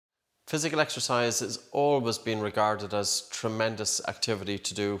Physical exercise has always been regarded as tremendous activity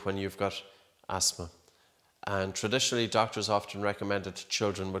to do when you've got asthma. And traditionally, doctors often recommended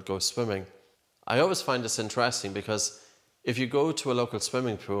children would go swimming. I always find this interesting because if you go to a local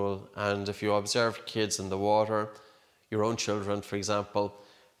swimming pool and if you observe kids in the water, your own children, for example,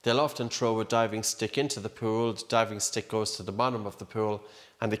 they'll often throw a diving stick into the pool. The diving stick goes to the bottom of the pool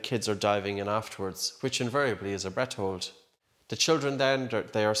and the kids are diving in afterwards, which invariably is a breath hold. The children then,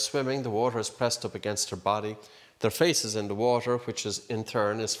 they are swimming, the water is pressed up against their body, their face is in the water, which is in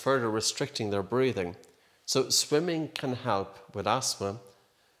turn is further restricting their breathing. So swimming can help with asthma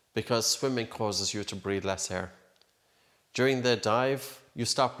because swimming causes you to breathe less air. During the dive, you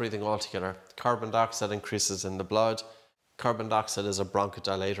stop breathing altogether. Carbon dioxide increases in the blood. Carbon dioxide is a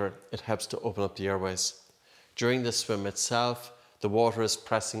bronchodilator. It helps to open up the airways. During the swim itself, the water is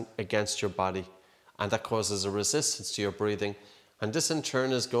pressing against your body, and that causes a resistance to your breathing. And this in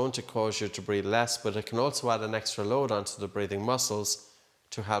turn is going to cause you to breathe less, but it can also add an extra load onto the breathing muscles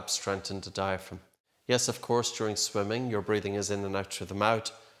to help strengthen the diaphragm. Yes, of course, during swimming, your breathing is in and out through the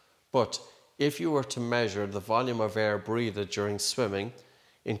mouth, but if you were to measure the volume of air breathed during swimming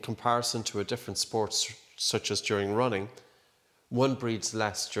in comparison to a different sport such as during running, one breathes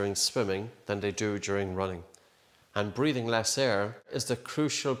less during swimming than they do during running. And breathing less air is the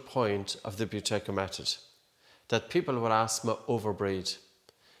crucial point of the Buteyko method. That people with asthma overbreathe.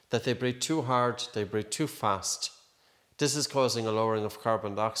 That they breathe too hard, they breathe too fast. This is causing a lowering of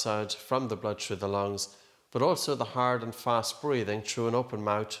carbon dioxide from the blood through the lungs, but also the hard and fast breathing through an open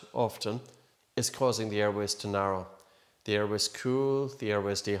mouth often is causing the airways to narrow. The airways cool, the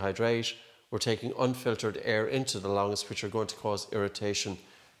airways dehydrate. We're taking unfiltered air into the lungs, which are going to cause irritation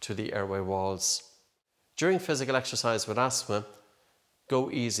to the airway walls. During physical exercise with asthma,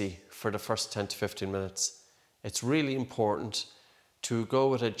 go easy for the first 10 to 15 minutes. It's really important to go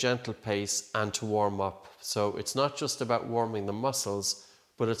with a gentle pace and to warm up. So it's not just about warming the muscles,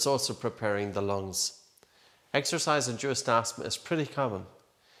 but it's also preparing the lungs. Exercise-induced asthma is pretty common.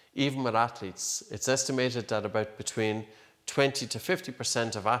 Even with athletes, it's estimated that about between 20 to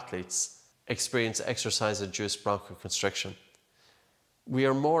 50% of athletes experience exercise-induced bronchoconstriction. We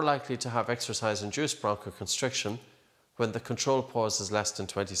are more likely to have exercise-induced bronchoconstriction when the control pause is less than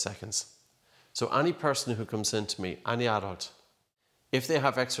 20 seconds. So any person who comes in to me, any adult, if they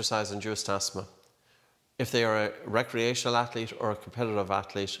have exercise-induced asthma, if they are a recreational athlete or a competitive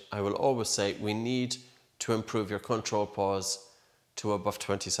athlete, I will always say we need to improve your control pause to above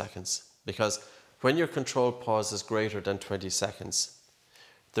 20 seconds. Because when your control pause is greater than 20 seconds,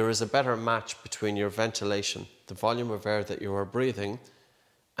 there is a better match between your ventilation, the volume of air that you are breathing,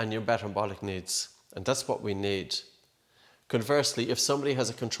 and your metabolic needs. And that's what we need. Conversely, if somebody has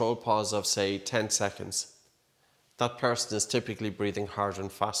a control pause of, say, 10 seconds, that person is typically breathing harder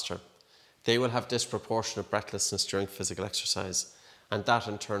and faster. They will have disproportionate breathlessness during physical exercise, and that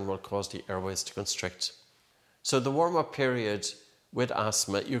in turn will cause the airways to constrict. So the warm-up period with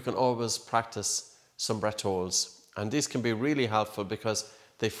asthma, you can always practice some breath holds, and these can be really helpful because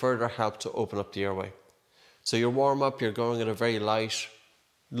they further help to open up the airway. So your warm-up, you're going at a very light,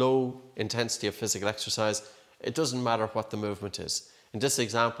 low intensity of physical exercise. It doesn't matter what the movement is. In this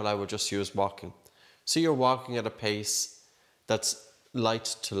example, I would just use walking. So you're walking at a pace that's light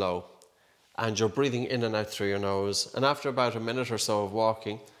to low, and you're breathing in and out through your nose. And after about a minute or so of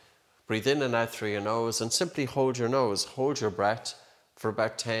walking, breathe in and out through your nose and simply hold your nose, hold your breath for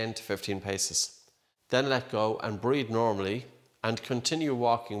about 10 to 15 paces. Then let go and breathe normally and continue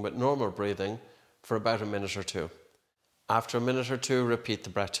walking with normal breathing for about a minute or two. After a minute or two, repeat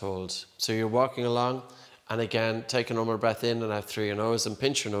the breath hold. So you're walking along and again, take a normal breath in and out through your nose and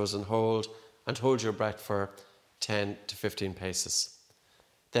pinch your nose and hold your breath for 10 to 15 paces.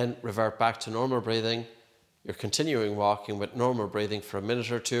 Then revert back to normal breathing. You're continuing walking with normal breathing for a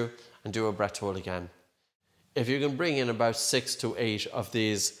minute or two and do a breath hold again. If you can bring in about 6 to 8 of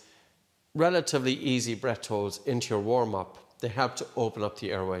these relatively easy breath holds into your warm-up, they help to open up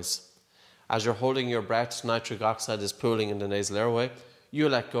the airways. As you're holding your breath, nitric oxide is pooling in the nasal airway. You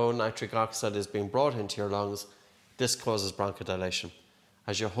let go, nitric oxide is being brought into your lungs. This causes bronchodilation.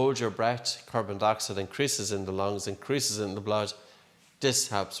 As you hold your breath, carbon dioxide increases in the lungs, increases in the blood. This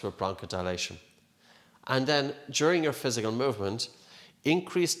helps with bronchodilation. And then during your physical movement,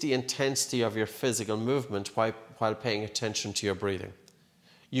 increase the intensity of your physical movement while paying attention to your breathing.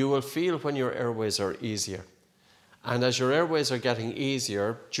 You will feel when your airways are easier. And as your airways are getting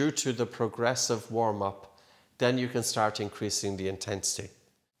easier, due to the progressive warm-up, then you can start increasing the intensity.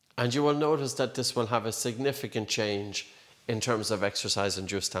 And you will notice that this will have a significant change in terms of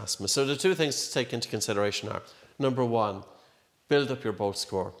exercise-induced asthma. So the two things to take into consideration are, number one, build up your Bolt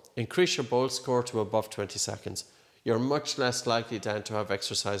score. Increase your Bolt score to above 20 seconds. You're much less likely then to have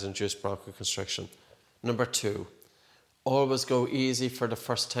exercise-induced bronchoconstriction. Number 2, always go easy for the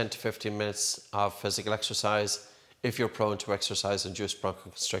first 10 to 15 minutes of physical exercise if you're prone to exercise-induced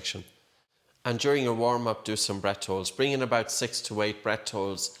bronchoconstriction. And during your warm-up, do some breath holds. Bring in about 6 to 8 breath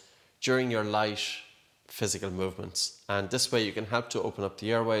holds during your light physical movements. And this way you can help to open up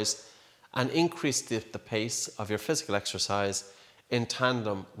the airways and increase the pace of your physical exercise in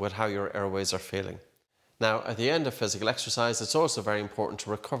tandem with how your airways are feeling. Now, at the end of physical exercise, it's also very important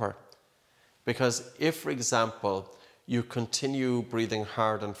to recover. Because if, for example, you continue breathing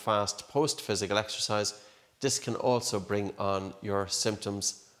hard and fast post-physical exercise, this can also bring on your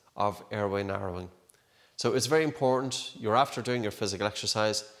symptoms of airway narrowing. So it's very important, you're after doing your physical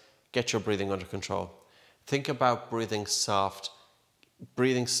exercise, get your breathing under control. Think about breathing soft,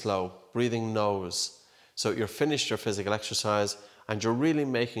 breathing slow, breathing nose. So you're finished your physical exercise and you're really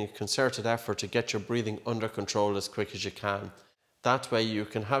making a concerted effort to get your breathing under control as quick as you can. That way you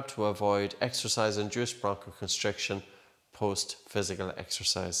can help to avoid exercise-induced bronchoconstriction post-physical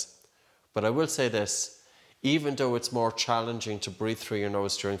exercise. But I will say this, even though it's more challenging to breathe through your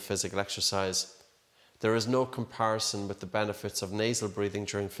nose during physical exercise, there is no comparison with the benefits of nasal breathing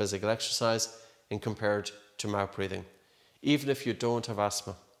during physical exercise in compared to mouth breathing, even if you don't have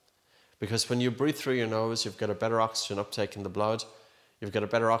asthma. Because when you breathe through your nose, you've got a better oxygen uptake in the blood, you've got a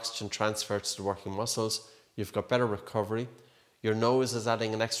better oxygen transfer to the working muscles, you've got better recovery, your nose is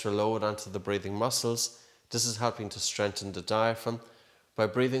adding an extra load onto the breathing muscles. This is helping to strengthen the diaphragm. By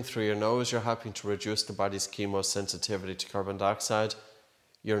breathing through your nose, you're helping to reduce the body's chemosensitivity to carbon dioxide.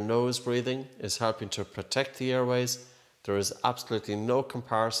 Your nose breathing is helping to protect the airways. There is absolutely no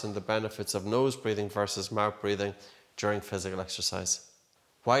comparison the benefits of nose breathing versus mouth breathing during physical exercise.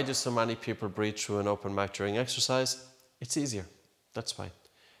 Why do so many people breathe through an open mouth during exercise? It's easier, that's why.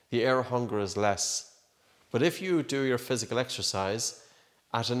 The air hunger is less. But if you do your physical exercise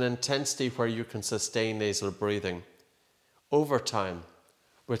at an intensity where you can sustain nasal breathing, over time,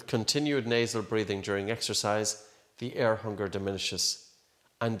 with continued nasal breathing during exercise, the air hunger diminishes,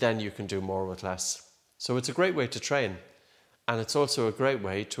 and then you can do more with less. So it's a great way to train, and it's also a great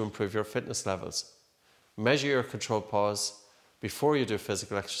way to improve your fitness levels. Measure your control pause before you do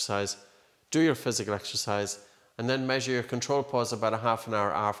physical exercise, do your physical exercise, and then measure your control pause about a half an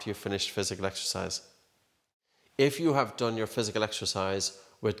hour after you've finished physical exercise. If you have done your physical exercise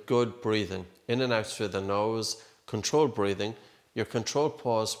with good breathing, in and out through the nose, controlled breathing, your control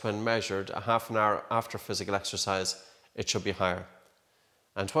pause when measured a half an hour after physical exercise, it should be higher.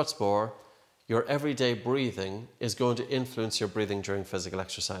 And what's more, your everyday breathing is going to influence your breathing during physical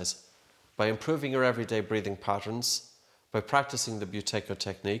exercise. By improving your everyday breathing patterns, by practicing the Buteyko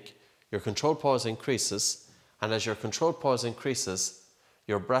technique, your control pause increases, and as your control pause increases,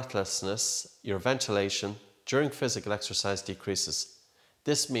 your breathlessness, your ventilation during physical exercise decreases.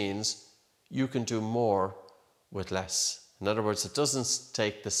 This means you can do more with less. In other words, it doesn't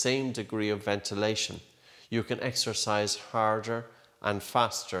take the same degree of ventilation. You can exercise harder and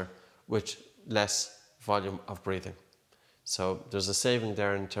faster with less volume of breathing. So there's a saving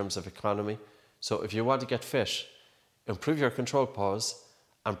there in terms of economy. So if you want to get fit, improve your control pause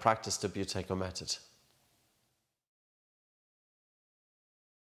and practice the Buteyko method.